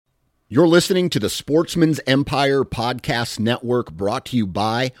You're listening to the Sportsman's Empire Podcast Network, brought to you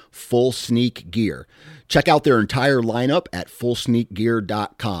by Full Sneak Gear. Check out their entire lineup at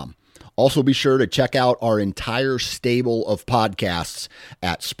fullsneakgear.com. Also be sure to check out our entire stable of podcasts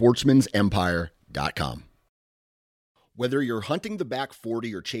at sportsmansempire.com. Whether you're hunting the back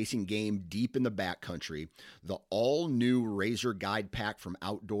 40 or chasing game deep in the backcountry, the all-new Razor Guide Pack from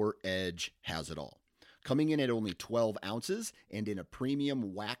Outdoor Edge has it all. Coming in at only 12 ounces and in a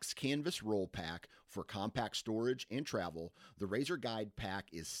premium wax canvas roll pack for compact storage and travel, the Razor Guide Pack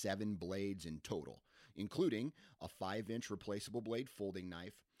is 7 blades in total, including a 5-inch replaceable blade folding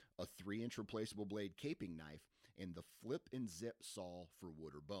knife, a 3-inch replaceable blade caping knife, and the flip and zip saw for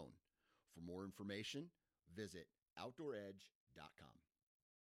wood or bone. For more information, visit OutdoorEdge.com.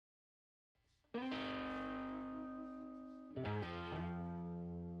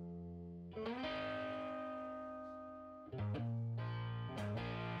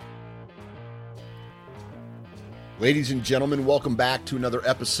 Ladies and gentlemen, welcome back to another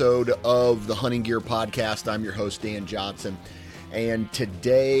episode of the Hunting Gear Podcast. I'm your host, Dan Johnson, and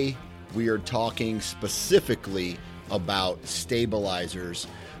today we are talking specifically about stabilizers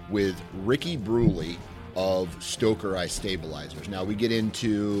with Ricky Bruley of Stokerized Stabilizers. Now, we get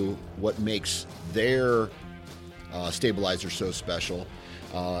into what makes their stabilizer so special,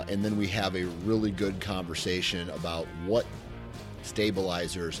 and then we have a really good conversation about what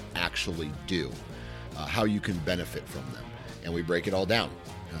stabilizers actually do. How you can benefit from them, and we break it all down.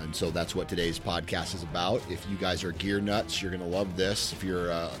 And so that's what today's podcast is about. If you guys are gear nuts, you're going to love this. If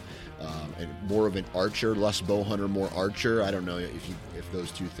you're more of an archer, less bow hunter, more archer, I don't know if those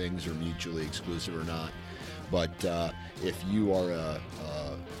two things are mutually exclusive or not. But if you are a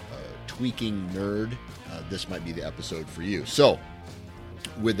tweaking nerd, this might be the episode for you. So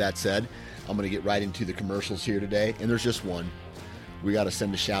with that said, I'm going to get right into the commercials here today, and there's just one. We got to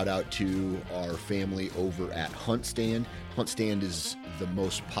send a shout out to our family over at Hunt Stand. Hunt Stand is the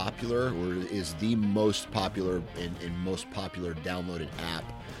most popular, or is the most popular and most popular downloaded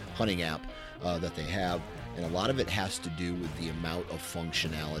hunting app that they have. And a lot of it has to do with the amount of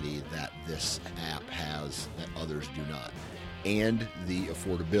functionality that this app has that others do not, and the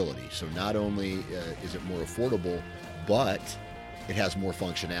affordability. So not only is it more affordable, but it has more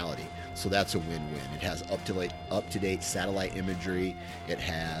functionality. So that's a win-win. It has up-to-date satellite imagery. It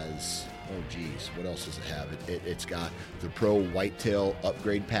has, what else does it have? It's got the Pro Whitetail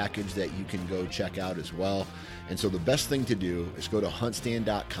upgrade package that you can go check out as well. And so the best thing to do is go to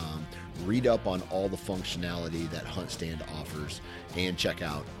huntstand.com, read up on all the functionality that HuntStand offers, and check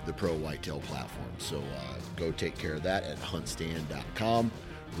out the Pro Whitetail platform. So go take care of that at huntstand.com.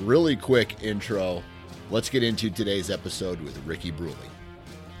 Really quick intro. Let's get into today's episode with Ricky Bruley.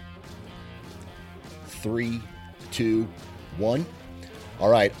 3, 2, 1. All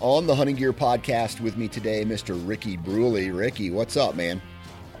right, on the Hunting Gear Podcast with me today, Mr. Ricky Bruley. Ricky, what's up, man?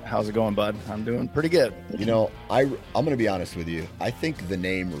 How's it going, bud? I'm doing pretty good. You know, I'm going to be honest with you. I think the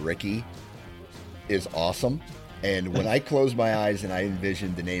name Ricky is awesome. And when I close my eyes and I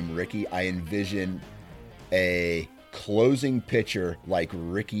envision the name Ricky, I envision a closing pitcher like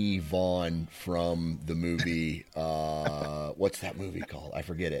Ricky Vaughn from the movie, what's that movie called? I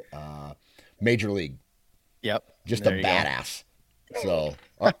forget it. Major League. Yep. Just a badass. So,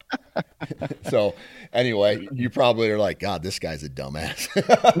 so anyway, you probably are like, God, this guy's a dumbass.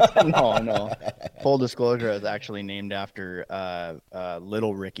 No. Full disclosure, I was actually named after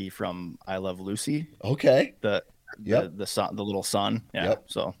little Ricky from I Love Lucy. Okay. The son, the little son. Yeah. Yep.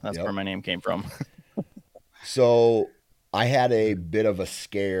 So that's where my name came from. So I had a bit of a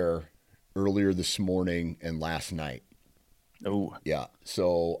scare earlier this morning and last night. Oh. Yeah.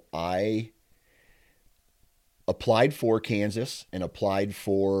 So I applied for Kansas and applied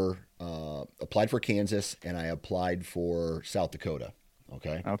for Kansas, and I applied for South Dakota.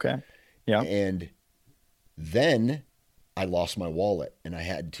 Okay. Yeah. And then I lost my wallet, and I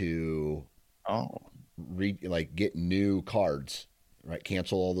had to get new cards, right?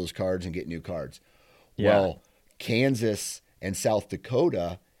 Cancel all those cards and get new cards. Yeah. Well, Kansas and South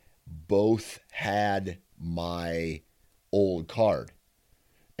Dakota both had my old card.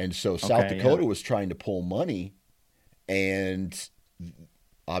 And so South Dakota was trying to pull money, and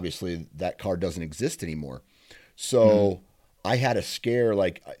obviously that card doesn't exist anymore. So I had a scare,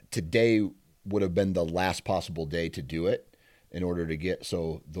 like today would have been the last possible day to do it in order to get,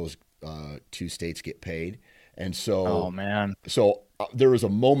 so those two states get paid. And so, there was a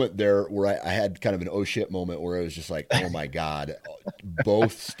moment there where I had kind of an oh shit moment where I was just like, oh my God,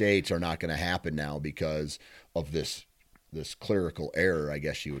 both states are not going to happen now because of this clerical error, I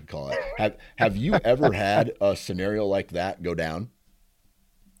guess you would call it. Have you ever had a scenario like that go down?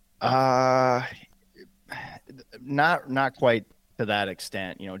 Uh, not quite to that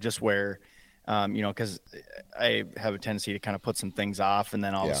extent, just where, because I have a tendency to kind of put some things off, and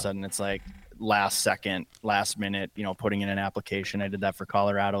then all of a Yeah. sudden it's like last second, last minute, putting in an application. I did that for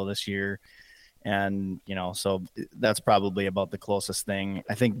Colorado this year. And so that's probably about the closest thing.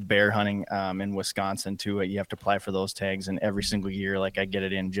 I think bear hunting in Wisconsin too, you have to apply for those tags, and every single year, like, I get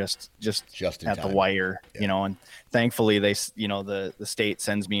it in just Just in at the time. wire. Yeah. And thankfully they, the state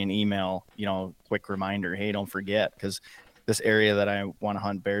sends me an email, quick reminder, hey, don't forget, because this area that I want to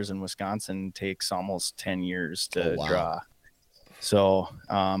hunt bears in Wisconsin takes almost 10 years Oh, to wow. draw. So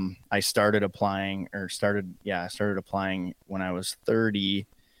I started applying when I was 30.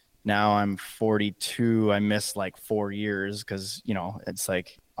 Now I'm 42. I missed like 4 years because, it's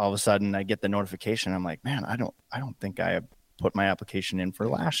like all of a sudden I get the notification. I'm like, man, I don't think I put my application in for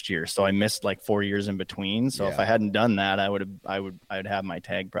last year. So I missed like 4 years in between. So if I hadn't done that, I'd have my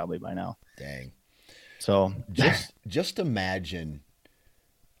tag probably by now. Dang. So Just imagine,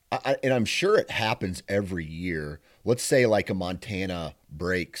 and I'm sure it happens every year. Let's say like a Montana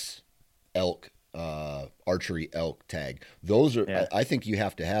breaks elk, archery elk tag. Those are, yeah, I think you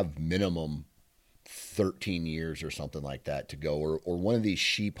have to have minimum 13 years or something like that to go, or one of these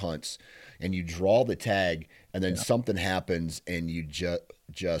sheep hunts, and you draw the tag, and then yeah, something happens, and you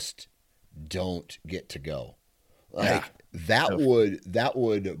just don't get to go. yeah. Like that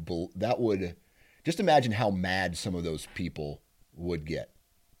would just imagine how mad some of those people would get.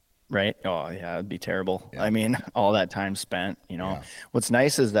 Right. Oh, yeah, it'd be terrible. Yeah. I mean, all that time spent, Yeah. what's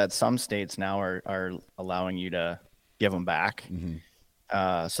nice is that some states now are allowing you to give them back. Hmm.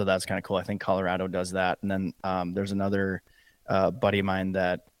 So that's kind of cool. I think Colorado does that. And then there's another buddy of mine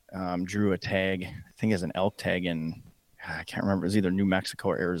that drew a tag, I think as an elk tag in, I can't remember, it was either New Mexico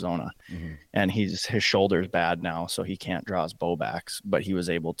or Arizona. Hmm. And his shoulder's bad now, so he can't draw his bow backs, but he was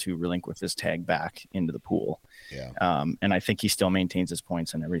able to relinquish his tag back into the pool. Yeah. And I think he still maintains his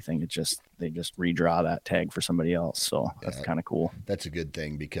points and everything. They just redraw that tag for somebody else. So that's Yeah. kind of cool. That's a good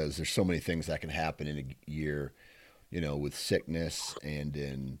thing because there's so many things that can happen in a year, with sickness and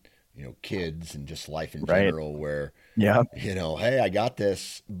in, kids and just life in Right. general where, Yeah. hey, I got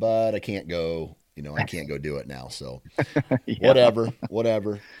this, but I can't go, I can't go do it now. So Yeah.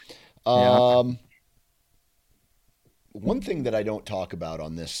 whatever. Yeah. Um, One thing that I don't talk about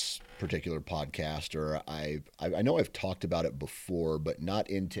on this particular podcast, or I know I've talked about it before, but not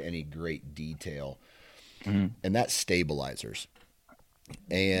into any great detail, Mhm. and that's stabilizers.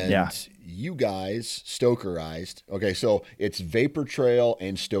 And Yeah. you guys, Stokerized. Okay, so it's Vapor Trail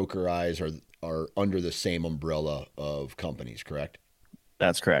and Stokerized are under the same umbrella of companies, correct?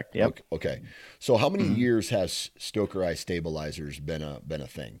 That's correct. Yep. Okay. Okay. So how many Mhm. years has Stokerized stabilizers been a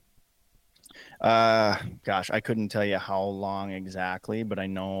thing? Gosh, I couldn't tell you how long exactly, but I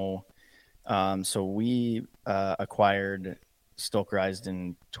know. So we acquired Stokerized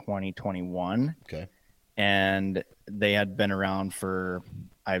in 2021, Okay. and they had been around for,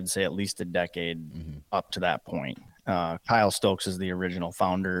 I would say, at least a decade Hmm. up to that point. Kyle Stokes is the original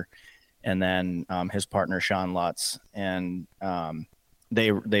founder, and then his partner Sean Lutz, and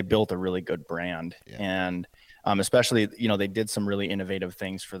they built a really good brand. Yeah. And especially, they did some really innovative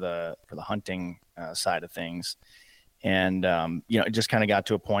things for the hunting side of things. And it just kind of got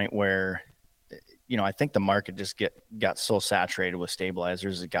to a point where, I think the market just got so saturated with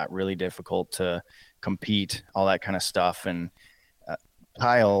stabilizers, it got really difficult to compete, all that kind of stuff. And uh,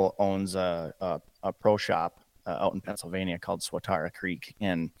 Kyle owns a pro shop out in Pennsylvania called Swatara Creek,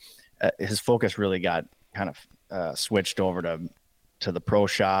 and his focus really got kind of switched over to the pro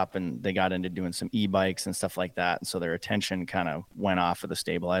shop, and they got into doing some e-bikes and stuff like that. And so their attention kind of went off of the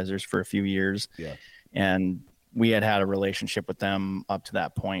stabilizers for a few years. Yeah. And we had a relationship with them up to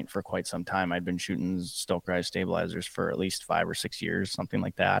that point for quite some time. I'd been shooting Stokerized stabilizers for at least 5 or 6 years, something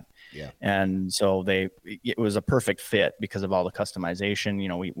like that. Yeah. And so it was a perfect fit because of all the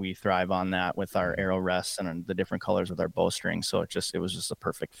customization. We thrive on that with our arrow rests and the different colors with our bowstring. So it was just a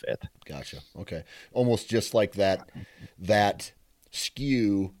perfect fit. Gotcha. Okay. Almost just like that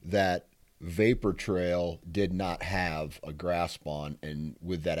skew that Vapor Trail did not have a grasp on, and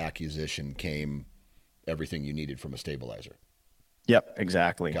with that acquisition came everything you needed from a stabilizer. Yep,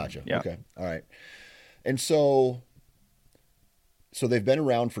 exactly. Gotcha. Yeah. Okay. All right. And so they've been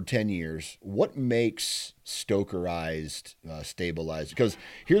around for 10 years. What makes Stokerized stabilized? Because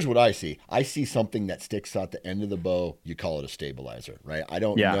here's what I see. I see something that sticks out the end of the bow. You call it a stabilizer, right? I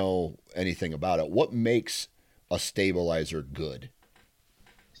don't Yeah. know anything about it. What makes a stabilizer good?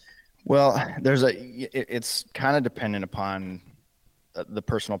 Well, it's kind of dependent upon the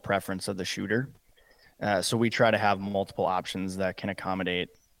personal preference of the shooter. So we try to have multiple options that can accommodate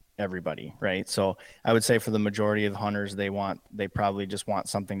everybody, right? So I would say for the majority of hunters, they probably just want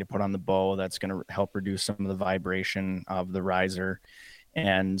something to put on the bow that's going to help reduce some of the vibration of the riser.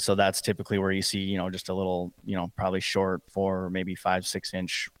 And so that's typically where you see, just a little, probably short 4, maybe 5, 6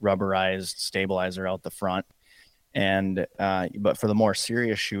 inch rubberized stabilizer out the front. And but for the more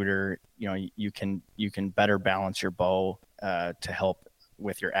serious shooter, you can better balance your bow to help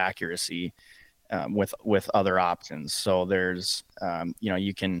with your accuracy with other options. So there's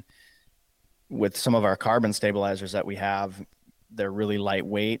you can, with some of our carbon stabilizers that we have, they're really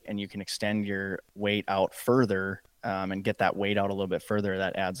lightweight, and you can extend your weight out further and get that weight out a little bit further.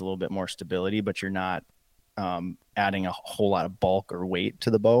 That adds a little bit more stability, but you're not adding a whole lot of bulk or weight to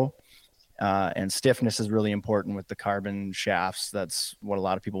the bow. And stiffness is really important with the carbon shafts. That's what a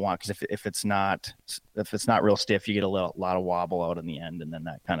lot of people want, because if it's not real stiff, you get a lot of wobble out in the end, and then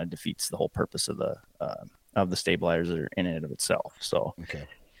that kind of defeats the whole purpose of the stabilizer in and of itself. So, Okay.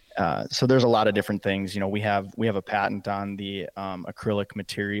 So there's a lot of different things. We have a patent on the acrylic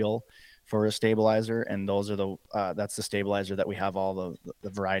material for a stabilizer, and those are that's the stabilizer that we have all the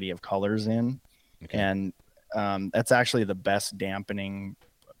variety of colors in, Okay. and that's actually the best dampening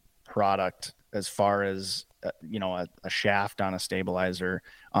product as far as a shaft on a stabilizer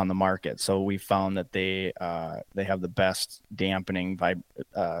on the market. So we found that they have the best dampening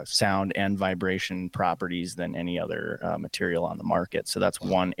sound and vibration properties than any other material on the market. So that's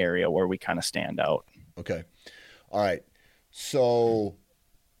one area where we kind of stand out. Okay. All right. So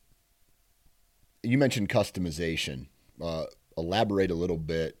you mentioned customization. Elaborate a little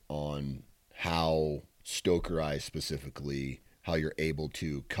bit on how Stokerized specifically, how you're able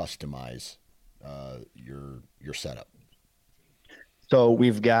to customize your setup. So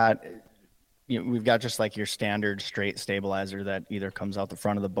we've got just like your standard straight stabilizer that either comes out the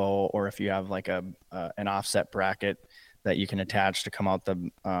front of the bow, or if you have like an offset bracket that you can attach to come out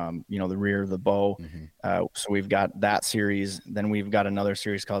the rear of the bow. Mm-hmm. So we've got that series. Then we've got another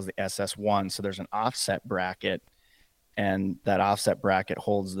series called the SS1. So there's an offset bracket, and that offset bracket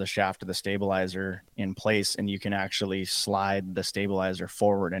holds the shaft of the stabilizer in place, and you can actually slide the stabilizer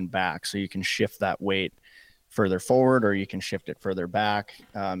forward and back. So you can shift that weight further forward, or you can shift it further back.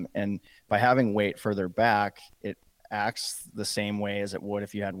 And by having weight further back, it acts the same way as it would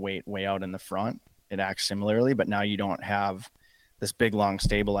if you had weight way out in the front. It acts similarly, but now you don't have this big long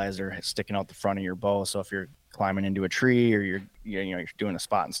stabilizer sticking out the front of your bow. So if you're climbing into a tree, or you're doing a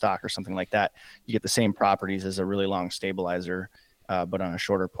spot and stock or something like that, you get the same properties as a really long stabilizer, but on a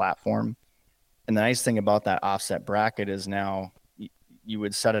shorter platform. And the nice thing about that offset bracket is now you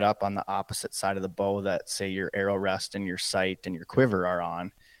would set it up on the opposite side of the bow that, say, your arrow rest and your sight and your quiver are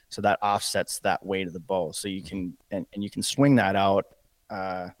on. So that offsets that weight of the bow. So you can, and you can swing that out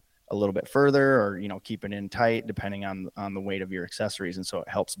a little bit further, or keep it in tight depending on the weight of your accessories, and so it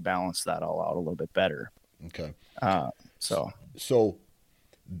helps balance that all out a little bit better. Okay. So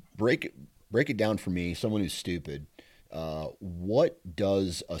break it down for me, someone who's stupid. What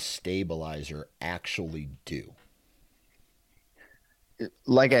does a stabilizer actually do?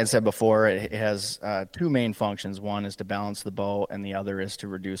 Like I had said before, it has two main functions. One is to balance the bow, and the other is to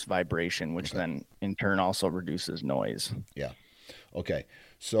reduce vibration, which then in turn also reduces noise. Yeah. Okay.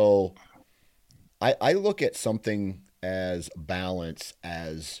 So I look at something as balance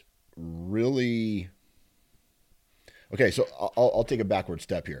as really. Okay, so I'll take a backward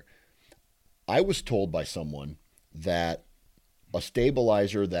step here. I was told by someone that a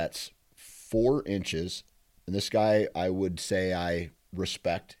stabilizer that's 4 inches, and this guy, I would say I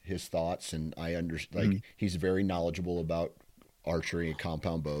respect his thoughts, and I understand, like, he's very knowledgeable about archery and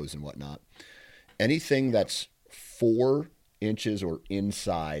compound bows and whatnot. Anything that's 4 inches or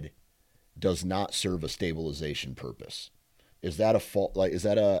inside does not serve a stabilization purpose. Is that a fault? Like, is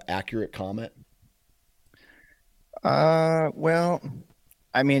that a accurate comment? Well,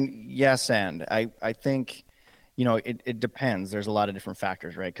 I mean, yes, and I think, it depends. There's a lot of different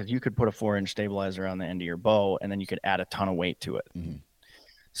factors, right? Because you could put a 4-inch stabilizer on the end of your bow, and then you could add a ton of weight to it. Mm-hmm.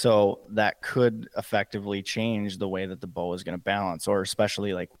 So that could effectively change the way that the bow is going to balance, or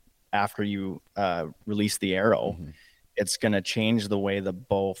especially like after you release the arrow, Mm-hmm. it's going to change the way the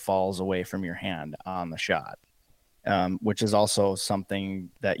bow falls away from your hand on the shot. Which is also something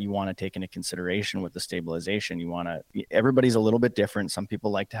that you want to take into consideration with the stabilization. Everybody's a little bit different. Some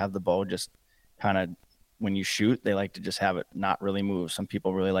people like to have the bow just kind of, when you shoot, they like to just have it not really move. Some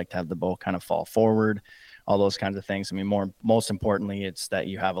people really like to have the bow kind of fall forward, all those kinds of things. I mean, most importantly, it's that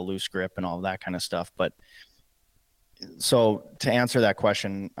you have a loose grip and all that kind of stuff. But so to answer that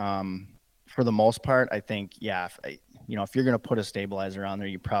question, for the most part, I think, yeah, if you're going to put a stabilizer on there,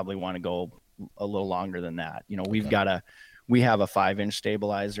 you probably want to go a little longer than that. We've got we have a 5-inch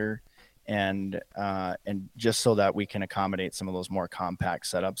stabilizer, and just so that we can accommodate some of those more compact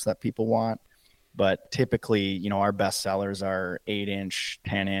setups that people want. But typically, our best sellers are 8-inch,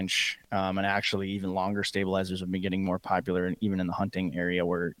 10-inch, and actually even longer stabilizers have been getting more popular, even in the hunting area,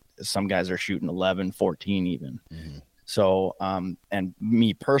 where some guys are shooting 11, 14 even. Mm-hmm. So, and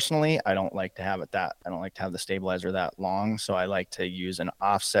me personally, I don't like to have the stabilizer that long. So I like to use an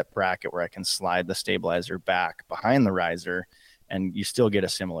offset bracket where I can slide the stabilizer back behind the riser, and you still get a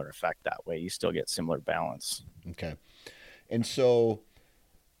similar effect that way. You still get similar balance. Okay. And so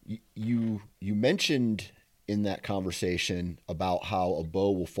you mentioned in that conversation about how a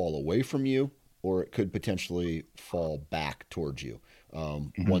bow will fall away from you, or it could potentially fall back towards you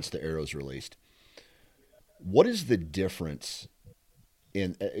once the arrow is released. What is the difference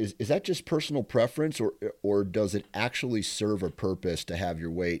in is that just personal preference, or does it actually serve a purpose to have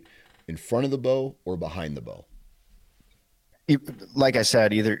your weight in front of the bow or behind the bow? Like I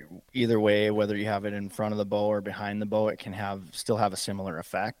said, either way, whether you have it in front of the bow or behind the bow, it can still have a similar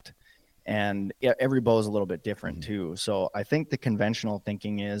effect. And yeah, every bow is a little bit different Mm-hmm. too. So I think the conventional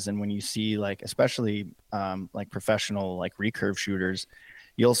thinking is, and when you see like, especially like professional, like recurve shooters,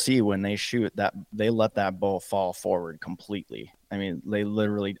 you'll see when they shoot that they let that bow fall forward completely. I mean, they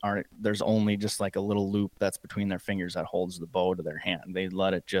literally aren't, there's only just like a little loop that's between their fingers that holds the bow to their hand. They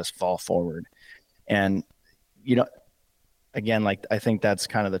let it just fall forward. And, you know, again, like I think that's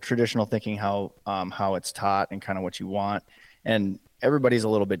kind of the traditional thinking, how it's taught and kind of what you want. And everybody's a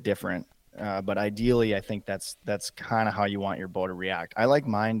little bit different. But ideally, I think that's kind of how you want your bow to react. I like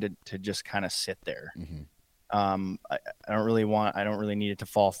mine to just kind of sit there. Mm-hmm. I don't really need it to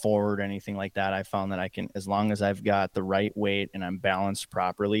fall forward or anything like that. I found that I can, as long as I've got the right weight and I'm balanced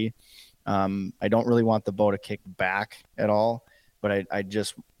properly. I don't really want the bow to kick back at all, but I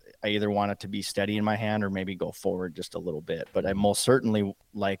either want it to be steady in my hand or maybe go forward just a little bit. But I most certainly,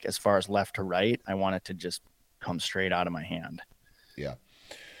 like, as far as left to right, I want it to just come straight out of my hand. Yeah.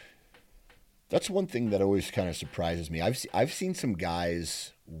 That's one thing that always kind of surprises me. I've seen some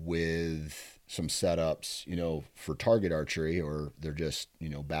guys with some setups, for target archery, or they're just,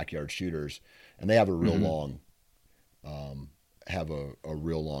 backyard shooters, and they have a real Mm-hmm. long, a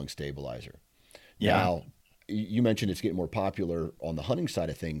real long stabilizer. Yeah. Now, you mentioned it's getting more popular on the hunting side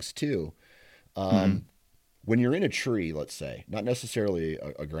of things too. Mm-hmm. When you're in a tree, let's say, not necessarily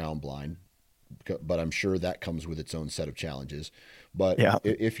a ground blind, but I'm sure that comes with its own set of challenges. But Yeah.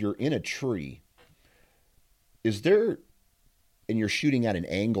 if you're in a tree, is there, and you're shooting at an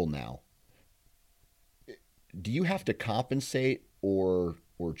angle now, do you have to compensate or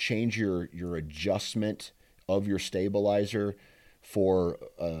change your adjustment of your stabilizer for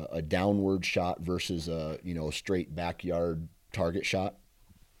a downward shot versus a straight backyard target shot?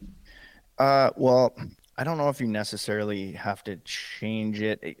 Well, I don't know if you necessarily have to change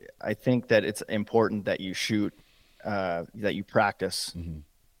it. I think that it's important that you shoot, that you practice Mm-hmm.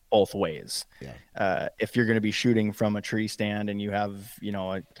 both ways. Yeah. If you're going to be shooting from a tree stand and you have,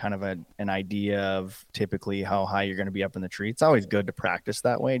 a kind of an idea of typically how high you're going to be up in the tree, it's always good to practice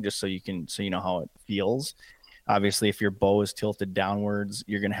that way, just so you know how it feels. Obviously, if your bow is tilted downwards,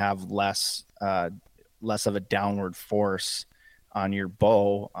 you're going to have less of a downward force on your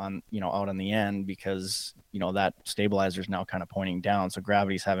bow out on the end, because that stabilizer is now kind of pointing down, so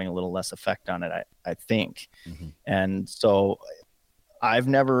gravity's having a little less effect on it, I think. Mm-hmm. And so I've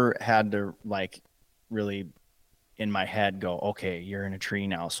never had to like really in my head go, okay, you're in a tree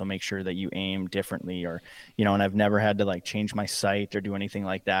now, so make sure that you aim differently, or and I've never had to like change my sight or do anything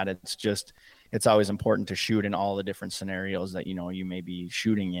like that. It's always important to shoot in all the different scenarios that you may be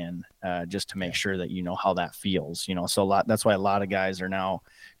shooting in, just to make Yeah. sure that how that feels. So that's why a lot of guys are now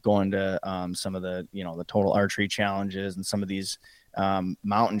going to some of the total archery challenges and some of these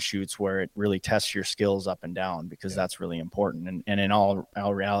mountain shoots where it really tests your skills up and down, because Yeah. that's really important. And in all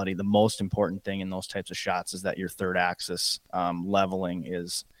reality, the most important thing in those types of shots is that your third axis leveling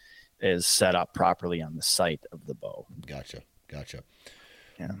is set up properly on the sight of the bow. Gotcha.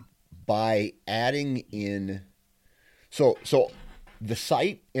 Yeah. By adding in, so the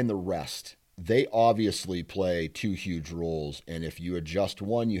sight and the rest, they obviously play two huge roles, and if you adjust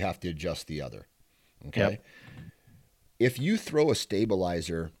one, you have to adjust the other. Okay. Yep. If you throw a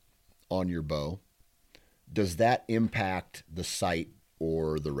stabilizer on your bow, does that impact the sight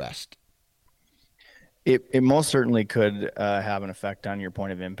or the rest? It most certainly could have an effect on your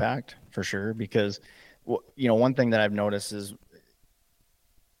point of impact, for sure, because one thing that I've noticed is,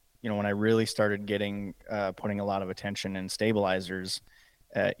 when I really started putting a lot of attention in stabilizers,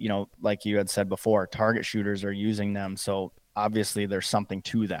 like you had said before, target shooters are using them, so obviously there's something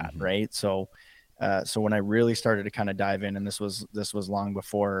to that, Mm-hmm. right? So So when I really started to kind of dive in, and this was long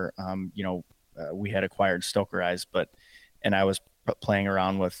before, we had acquired Stokerized, and I was playing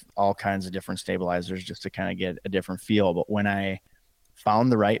around with all kinds of different stabilizers just to kind of get a different feel. But when I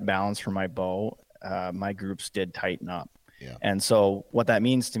found the right balance for my bow, my groups did tighten up. Yeah. And so what that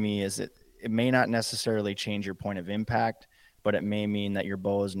means to me is it may not necessarily change your point of impact, but it may mean that your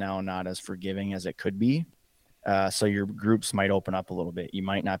bow is now not as forgiving as it could be. So your groups might open up a little bit. You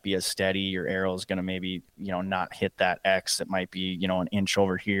might not be as steady. Your arrow is going to maybe, not hit that X. It might be, an inch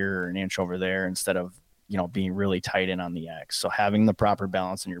over here or an inch over there instead of, being really tight in on the X. So having the proper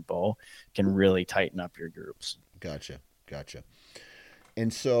balance in your bow can really tighten up your groups. Gotcha.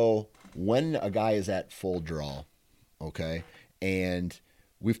 And so when a guy is at full draw, okay, and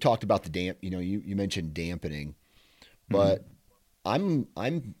we've talked about the you mentioned dampening, but I'm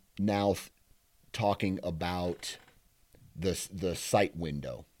now talking about the sight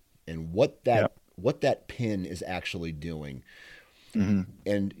window and what that pin is actually doing.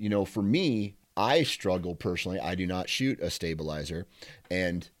 And for me, I struggle personally. I do not shoot a stabilizer,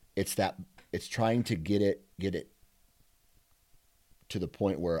 and it's trying to get it to the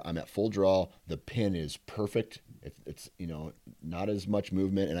point where I'm at full draw. The pin is perfect. It's not as much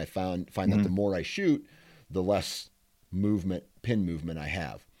movement, and I find that the more I shoot, the less pin movement I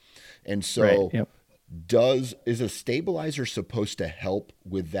have. And so, is a stabilizer supposed to help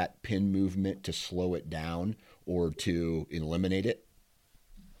with that pin movement to slow it down or to eliminate it?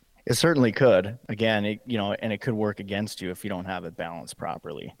 It certainly could. Again, and it could work against you if you don't have it balanced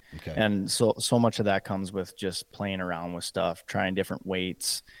properly. Okay. And so much of that comes with just playing around with stuff, trying different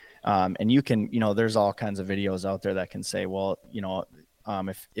weights. And you can, there's all kinds of videos out there that can say, well,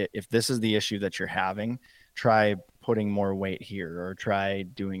 if this is the issue that you're having, try putting more weight here, or try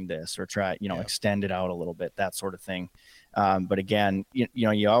doing this, or try, extend it out a little bit, that sort of thing. But again,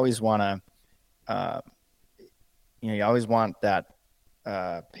 you always want to, you always want that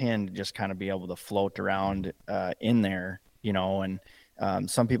pin to just kind of be able to float around in there, and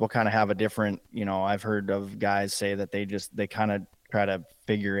some people kind of have a different, I've heard of guys say that they kind of try to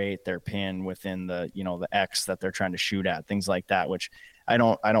figure eight their pin within the, the X that they're trying to shoot at, things like that, which I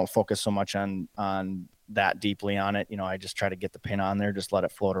don't focus so much on that deeply on it. I just try to get the pin on there, just let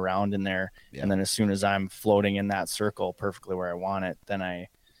it float around in there. Yeah. And then as soon as I'm floating in that circle perfectly where I want it, then I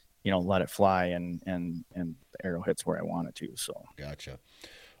let it fly and the arrow hits where I want it to. So gotcha.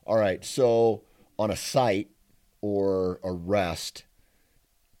 All right. So on a sight or a rest,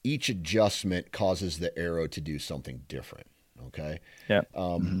 each adjustment causes the arrow to do something different. Okay. Yeah.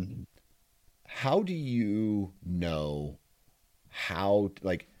 How do you know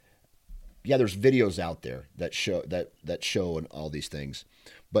there's videos out there that show and all these things,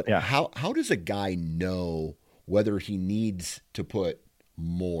 but how does a guy know whether he needs to put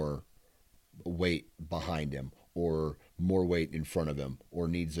more weight behind him or more weight in front of him, or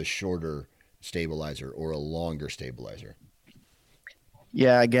needs a shorter stabilizer or a longer stabilizer?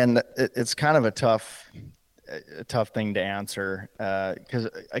 Yeah, again, it's kind of a tough thing to answer, because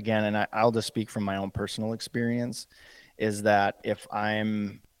again, and I'll just speak from my own personal experience, is that if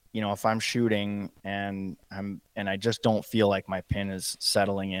I'm shooting and I just don't feel like my pin is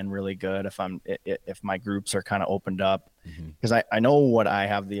settling in really good, if my groups are kind of opened up, because I know what I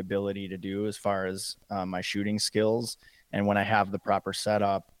have the ability to do as far as my shooting skills, and when I have the proper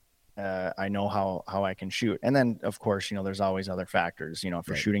setup, I know how I can shoot. And then of course, there's always other factors, if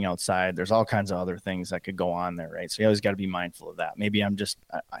you're shooting outside, there's all kinds of other things that could go on there. Right. So you always got to be mindful of that. Maybe I'm just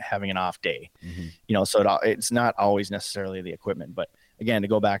having an off day, so it's not always necessarily the equipment, but again, to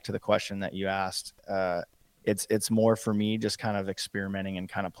go back to the question that you asked, it's more for me just kind of experimenting and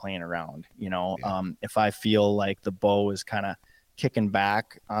kind of playing around, if I feel like the bow is kind of kicking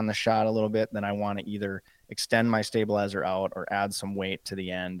back on the shot a little bit, then I want to either extend my stabilizer out or add some weight to the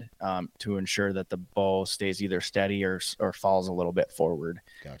end, to ensure that the bow stays either steady or falls a little bit forward.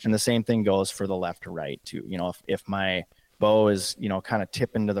 Gotcha. And the same thing goes for the left to right too. If my bow is, kind of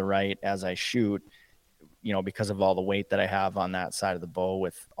tipping to the right as I shoot, because of all the weight that I have on that side of the bow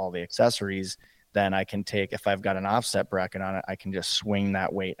with all the accessories, then I can take, if I've got an offset bracket on it, I can just swing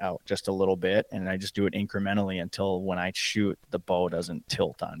that weight out just a little bit, and I just do it incrementally until when I shoot, the bow doesn't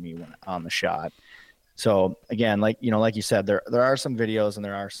tilt on me on the shot. So again, like you said, there are some videos and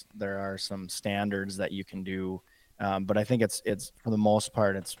there are some standards that you can do. But I think it's for the most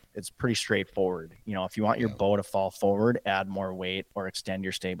part, it's pretty straightforward. If you want your bow to fall forward, add more weight or extend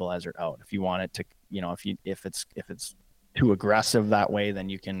your stabilizer out. If you want it to, if it's too aggressive that way, then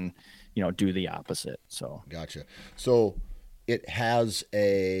you can, do the opposite. So gotcha. So it has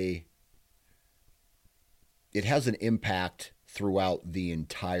an impact throughout the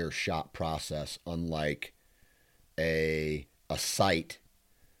entire shot process, unlike a sight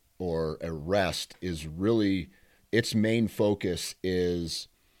or a rest is really its main focus is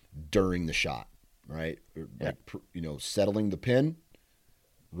during the shot, right? Yeah. Like, settling the pin,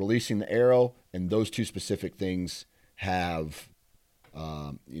 releasing the arrow, and those two specific things have,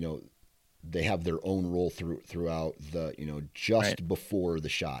 you know, they have their own role throughout the, Right. just before the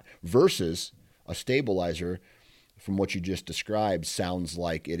shot versus a stabilizer. From what you just described, sounds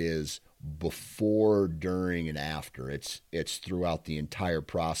like it is before, during, and after. It's throughout the entire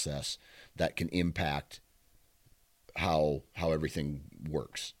process that can impact how everything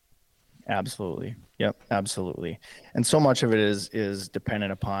works. Absolutely. Yep. Absolutely. And so much of it is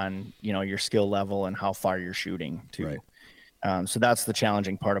dependent upon, your skill level and how far you're shooting too. Right. So that's the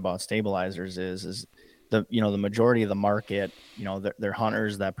challenging part about stabilizers is the majority of the market, they're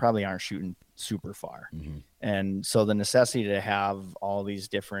hunters that probably aren't shooting super far. Mm-hmm. And so the necessity to have all these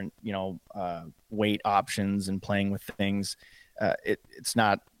different, weight options and playing with things, it's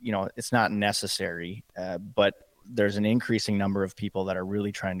not necessary, but there's an increasing number of people that are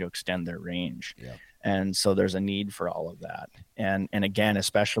really trying to extend their range. Yeah. And so there's a need for all of that. And again,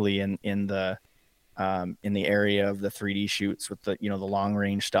 especially in the area of the 3D shoots with the long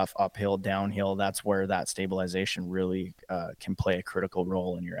range stuff, uphill, downhill, that's where that stabilization really can play a critical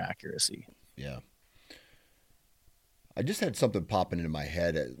role in your accuracy. Yeah. I just had something popping into my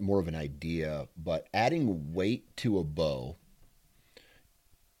head, more of an idea, but adding weight to a bow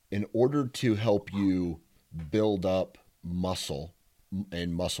in order to help you build up muscle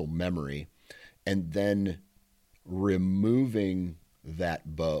and muscle memory, and then removing that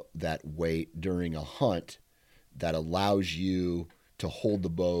weight during a hunt that allows you to hold the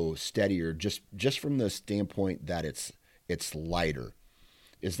bow steadier, just from the standpoint that it's lighter.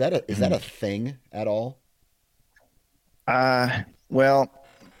 Is that a thing at all? Well,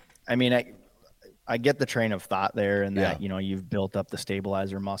 I mean, I get the train of thought there, and Yeah. that you've built up the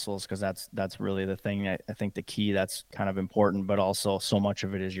stabilizer muscles, because that's really the thing. I think the key that's kind of important, but also so much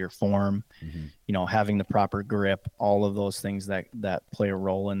of it is your form. Mm-hmm. Having the proper grip, all of those things that play a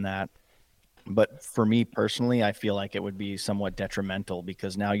role in that. But for me personally, I feel like it would be somewhat detrimental,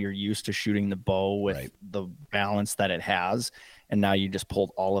 because now you're used to shooting the bow with Right. the balance that it has, and now you just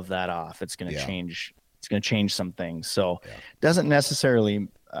pulled all of that off. It's going to Yeah. change. It's going to change some things. So Yeah. it doesn't necessarily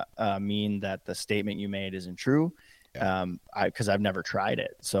mean that the statement you made isn't true, Yeah. because I've never tried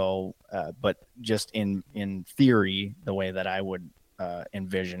it. So, but just in theory, the way that I would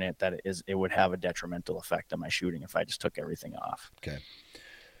envision it, it would have a detrimental effect on my shooting if I just took everything off. Okay.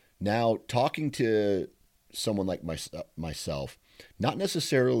 Now, talking to someone like myself, not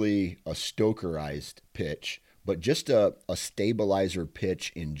necessarily a stokerized pitch, but just a stabilizer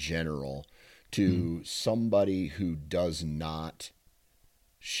pitch in general to somebody who does not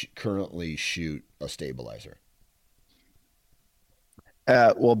currently shoot a stabilizer.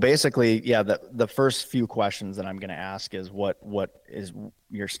 Well, basically, yeah. The first few questions that I'm going to ask is what is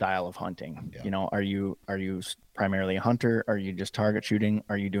your style of hunting? Yeah. Are you primarily a hunter? Are you just target shooting?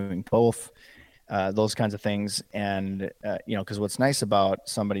 Are you doing both? Those kinds of things. And because what's nice about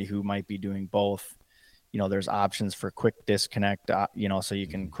somebody who might be doing both, there's options for quick disconnect. So you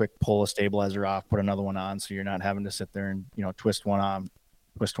can quick pull a stabilizer off, put another one on, so you're not having to sit there and twist one on,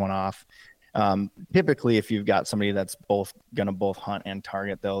 twist one off. Typically, if you've got somebody that's going to both hunt and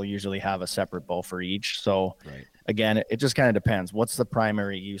target, they'll usually have a separate bow for each. So Right. again, it just kind of depends. What's the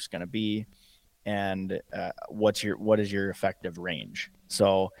primary use going to be, and what is your effective range?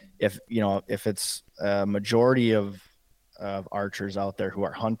 So if it's a majority of archers out there who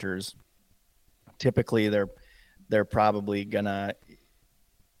are hunters, typically they're probably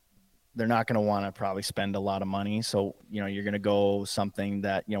they're not going to want to probably spend a lot of money. So, you're going to go something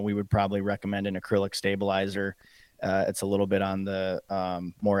that, we would probably recommend an acrylic stabilizer. It's a little bit on the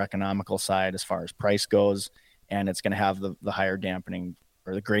more economical side as far as price goes, and it's going to have the higher dampening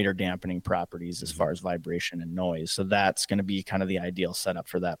or the greater dampening properties as far as vibration and noise. So that's going to be kind of the ideal setup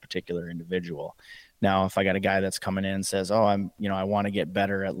for that particular individual. Now, if I got a guy that's coming in and says, "Oh, I want to get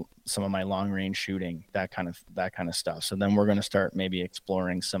better at some of my long range shooting," that kind of stuff. So then we're going to start maybe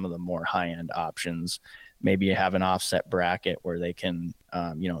exploring some of the more high end options. Maybe you have an offset bracket where they can,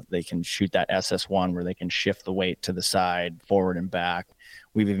 they can shoot that SS1 where they can shift the weight to the side, forward and back.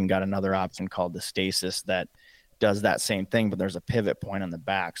 We've even got another option called the stasis that does that same thing, but there's a pivot point on the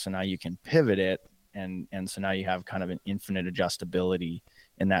back. So now you can pivot it, and so now you have kind of an infinite adjustability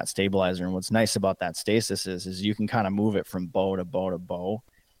in that stabilizer. And what's nice about that stasis is you can kind of move it from bow to bow to bow.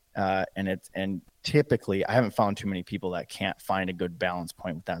 And typically I haven't found too many people that can't find a good balance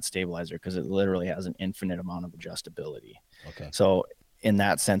point with that stabilizer, because it literally has an infinite amount of adjustability. Okay. So in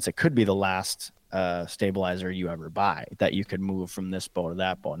that sense, it could be the last stabilizer you ever buy that you could move from this bow to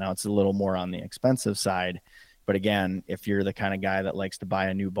that bow. Now it's a little more on the expensive side, but again, if you're the kind of guy that likes to buy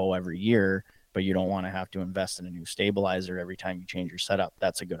a new bow every year, but you don't want to have to invest in a new stabilizer every time you change your setup,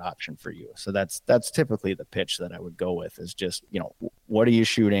 that's a good option for you. So that's typically the pitch that I would go with, is just, what are you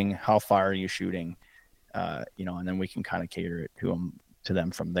shooting? How far are you shooting? And then we can kind of cater it to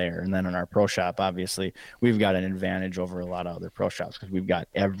them from there. And then in our pro shop, obviously, we've got an advantage over a lot of other pro shops because we've got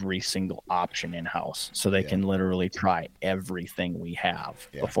every single option in house, so they can literally try everything we have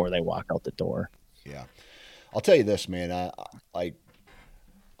before they walk out the door. Yeah, I'll tell you this, man.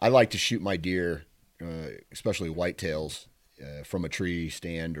 I like to shoot my deer, especially whitetails, from a tree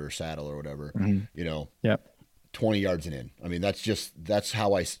stand or saddle or whatever. Mm-hmm. Yep. 20 yards and in. I mean, that's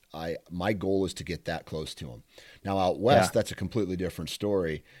how my goal is to get that close to them. Now out west, that's a completely different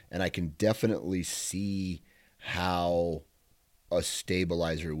story. And I can definitely see how a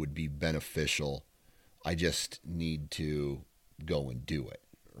stabilizer would be beneficial. I just need to go and do it.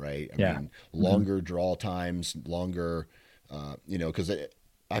 Right. I mean, longer draw times, longer, cause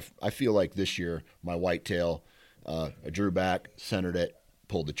I feel like this year my whitetail, I drew back, centered it,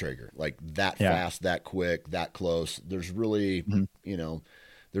 pulled the trigger, like that fast, that quick, that close. There's really,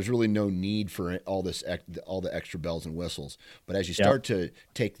 there's really no need for all the extra bells and whistles. But as you start to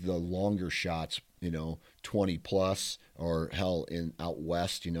take the longer shots, 20 plus, or hell, out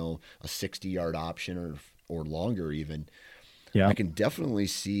west, a 60-yard option or longer even, I can definitely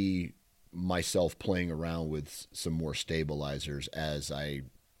see myself playing around with some more stabilizers as I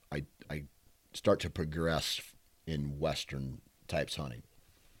start to progress in Western types hunting.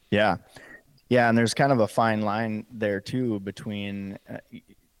 Yeah. And there's kind of a fine line there too between,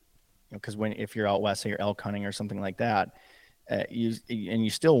 because if you're out west, say you're elk hunting or something like that, you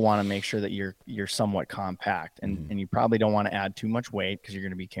still want to make sure that you're somewhat compact, and you probably don't want to add too much weight because you're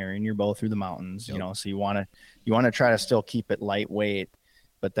going to be carrying your bow through the mountains. So you want to try to still keep it lightweight,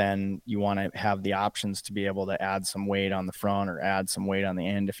 but then you want to have the options to be able to add some weight on the front or add some weight on the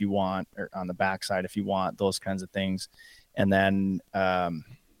end if you want, or on the backside if you want, those kinds of things. And then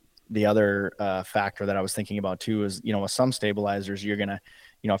the other factor that I was thinking about too is, with some stabilizers, you're going to,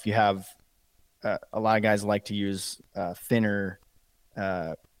 if you have a lot of guys like to use thinner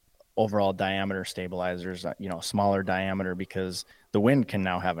overall diameter stabilizers, smaller diameter, because the wind can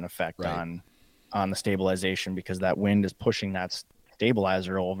now have an effect on the stabilization, because that wind is pushing that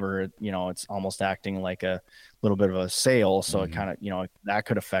stabilizer over. It's almost acting like a little bit of a sail, so it kind of, that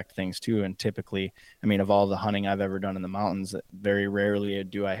could affect things too. And typically, I mean, of all the hunting I've ever done in the mountains, very rarely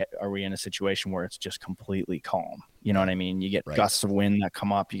are we in a situation where it's just completely calm. You know what I mean? You get gusts of wind that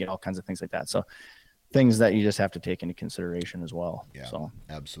come up, you get all kinds of things like that. So things that you just have to take into consideration as well. Yeah, so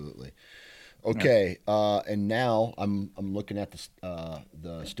absolutely. Okay. And now I'm looking at the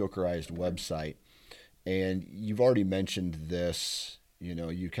Stokerized website, and you've already mentioned this.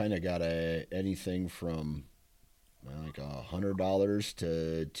 You kind of got anything from like $100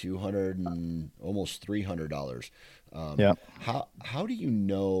 to $200 and almost $300. How do you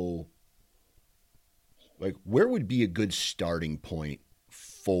know? Like, where would be a good starting point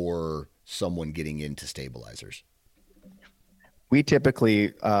for someone getting into stabilizers? We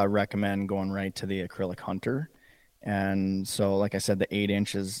typically recommend going right to the acrylic hunter. And so, like I said, the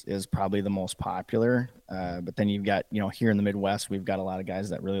 8-inch is probably the most popular. But then you've got, here in the Midwest, we've got a lot of guys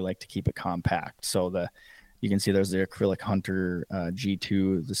that really like to keep it compact. So you can see there's the acrylic hunter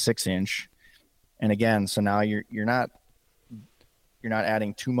G2, the 6-inch. And again, so now you're not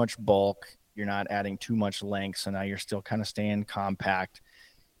adding too much bulk. You're not adding too much length. So now you're still kind of staying compact.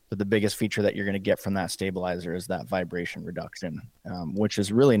 But the biggest feature that you're going to get from that stabilizer is that vibration reduction, which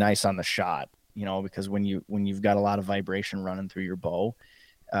is really nice on the shot, because when you've got a lot of vibration running through your bow,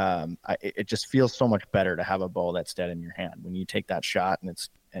 it just feels so much better to have a bow that's dead in your hand when you take that shot, and it's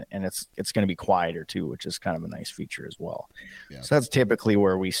going to be quieter too, which is kind of a nice feature as well. So that's typically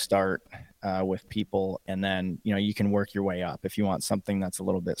where we start with people, and then you can work your way up if you want something that's a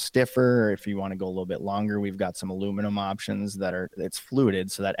little bit stiffer, or if you want to go a little bit longer. We've got some aluminum options it's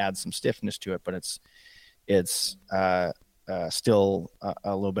fluted, so that adds some stiffness to it, but it's still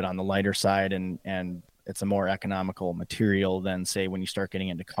a little bit on the lighter side, and it's a more economical material than, say, when you start getting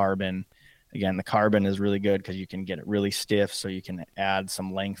into carbon. Again, the carbon is really good because you can get it really stiff, so you can add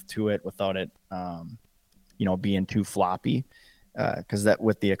some length to it without it, being too floppy. Because that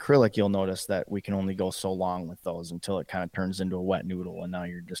with the acrylic, you'll notice that we can only go so long with those until it kind of turns into a wet noodle, and now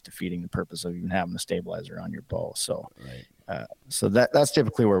you're just defeating the purpose of even having a stabilizer on your bow. So, so that's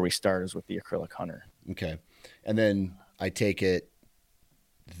typically where we start, is with the acrylic hunter. Okay, and then I take it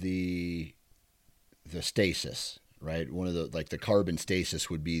the stasis, right? One of the, like the carbon stasis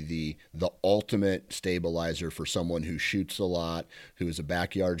would be the ultimate stabilizer for someone who shoots a lot, who is a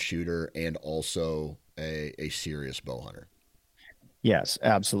backyard shooter, and also a serious bow hunter. Yes,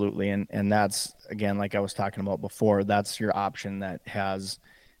 absolutely. And that's, again, like I was talking about before, that's your option that has,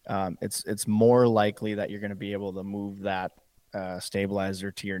 it's more likely that you're going to be able to move that stabilizer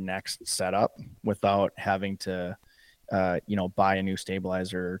to your next setup without having to, buy a new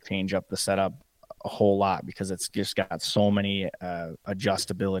stabilizer or change up the setup a whole lot, because it's just got so many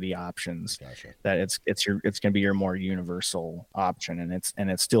adjustability options Gotcha. that it's going to be your more universal option,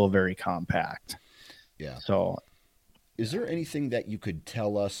 and it's still very compact. Yeah. So Is there anything that you could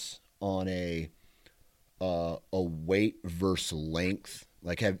tell us on a weight versus length?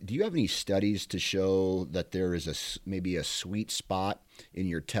 Like, do you have any studies to show that there is maybe a sweet spot in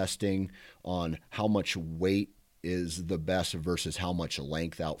your testing on how much weight is the best versus how much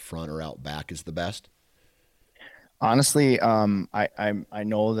length out front or out back is the best? honestly, I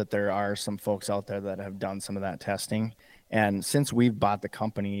know that there are some folks out there that have done some of that testing, and since we've bought the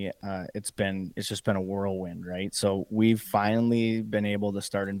company, it's just been a whirlwind, right? So we've finally been able to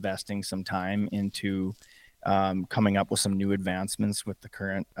start investing some time into coming up with some new advancements with the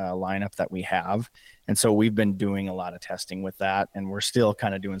current lineup that we have. And so we've been doing a lot of testing with that, and we're still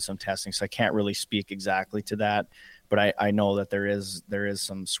kind of doing some testing. So I can't really speak exactly to that, but I know that there is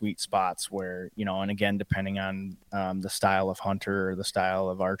some sweet spots where, and again, depending on the style of hunter or the style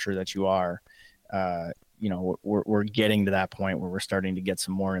of archer that you are, we're getting to that point where we're starting to get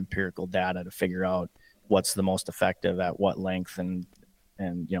some more empirical data to figure out what's the most effective at what length, and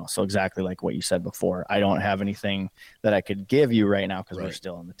so exactly like what you said before, I don't have anything that I could give you right now because we're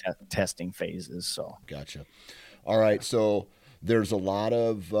still in the testing phases. So Gotcha. All right. So there's a lot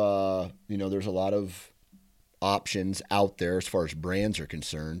of options out there as far as brands are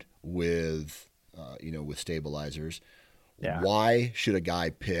concerned with with stabilizers. yeah. Why should a guy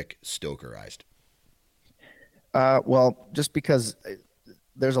pick Stokerized? Well, just because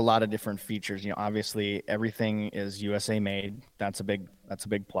there's a lot of different features. Obviously everything is USA made. That's a big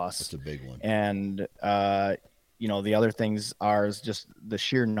plus. That's a big one. And the other things are is just the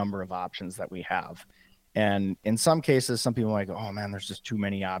sheer number of options that we have. And in some cases, some people might go, "Oh man, there's just too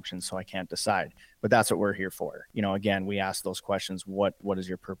many options, so I can't decide." But that's what we're here for. Again, we ask those questions: What is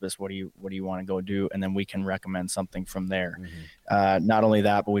your purpose? What do you want to go do? And then we can recommend something from there. Not only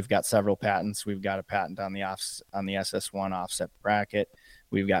that, but we've got several patents. We've got a patent on the SS1 offset bracket.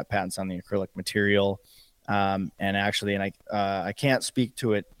 We've got patents on the acrylic material. And I can't speak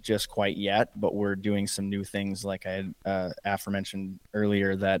to it just quite yet, but we're doing some new things, like I had aforementioned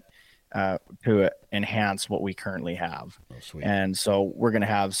earlier, that to enhance what we currently have. Oh, sweet. And so we're going to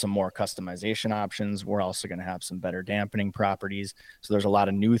have some more customization options. We're also going to have some better dampening properties. So there's a lot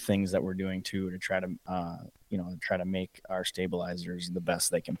of new things that we're doing too, to try to make our stabilizers the best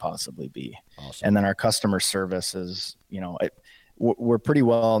they can possibly be. Awesome. And then our customer service is, we're pretty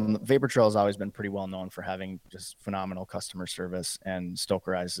well. Vapor Trail has always been pretty well known for having just phenomenal customer service, and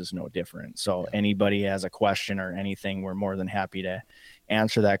Stokerized is no different. So anybody has a question or anything, we're more than happy to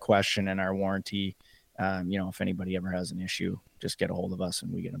answer that question. And our warranty, if anybody ever has an issue, just get a hold of us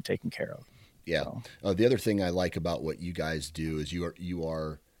and we get them taken care of. Yeah. So. The other thing I like about what you guys do is you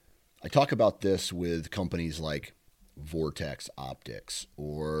are. I talk about this with companies like Vortex Optics,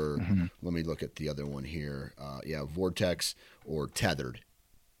 or let me look at the other one here. Vortex or Tethered.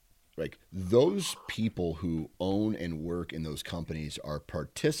 Like, those people who own and work in those companies are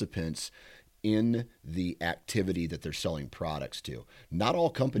participants in the activity that they're selling products to. Not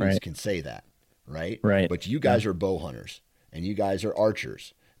all companies can say that, right? Right. But you guys are bow hunters and you guys are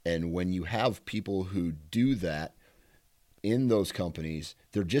archers. And when you have people who do that in those companies,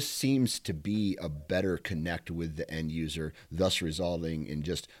 there just seems to be a better connect with the end user, thus resulting in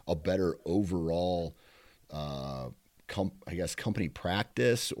just a better overall, company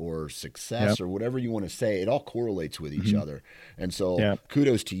practice or success or whatever you want to say. It all correlates with each other. And so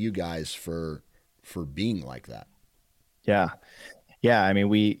kudos to you guys for being like that. Yeah. Yeah. I mean,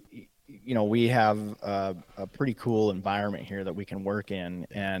 we have a pretty cool environment here that we can work in.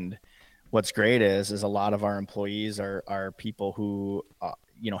 And what's great is a lot of our employees are people who,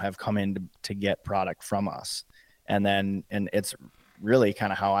 have come in to get product from us. And it's really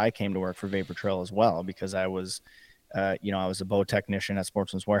kind of how I came to work for Vapor Trail as well, because I was I was a bow technician at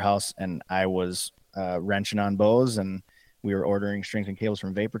Sportsman's Warehouse, and I was wrenching on bows, and we were ordering strings and cables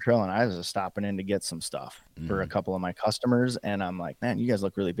from Vapor Trail, and I was just stopping in to get some stuff for a couple of my customers. And I'm like, man, you guys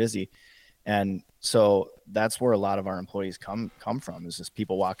look really busy. And so that's where a lot of our employees come from, is just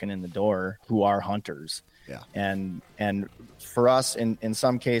people walking in the door who are hunters. Yeah. And for us, in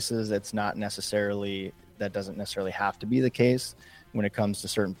some cases, it's not necessarily that doesn't necessarily have to be the case when it comes to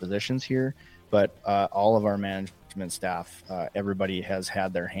certain positions here. But all of our management staff, everybody has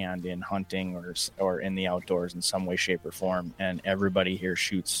had their hand in hunting or in the outdoors in some way, shape, or form. And everybody here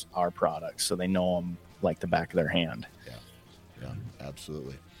shoots our products, so they know them like the back of their hand. Yeah,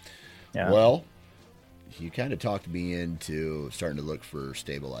 absolutely. Yeah. Well, you kind of talked me into starting to look for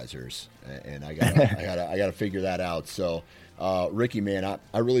stabilizers, and I gotta figure that out. So, Ricky, man,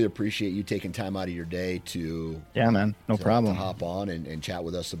 I really appreciate you taking time out of your day to problem to hop on and chat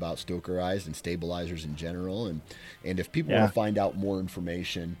with us about Stokerized and stabilizers in general. And if people want to find out more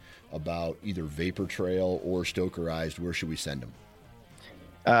information about either Vapor Trail or Stokerized, where should we send them?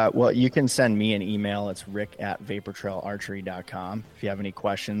 Well, you can send me an email. It's rick@vaportrailarchery.com. If you have any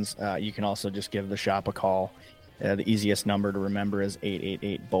questions, you can also just give the shop a call. The easiest number to remember is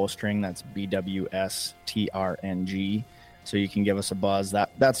 888-BOWSTRING. That's BWSTRNG. So you can give us a buzz.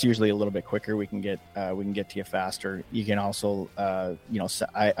 That's usually a little bit quicker. We can get to you faster. You can also,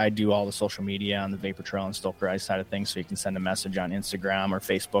 I do all the social media on the Vapor Trail and Stokerized side of things. So you can send a message on Instagram or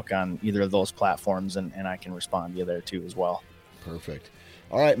Facebook on either of those platforms, and I can respond to you there too as well. Perfect.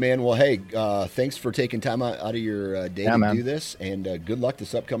 All right, man. Well, hey, thanks for taking time out of your day to do this, and good luck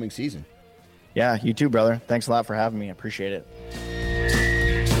this upcoming season. Yeah, you too, brother. Thanks a lot for having me. I appreciate it.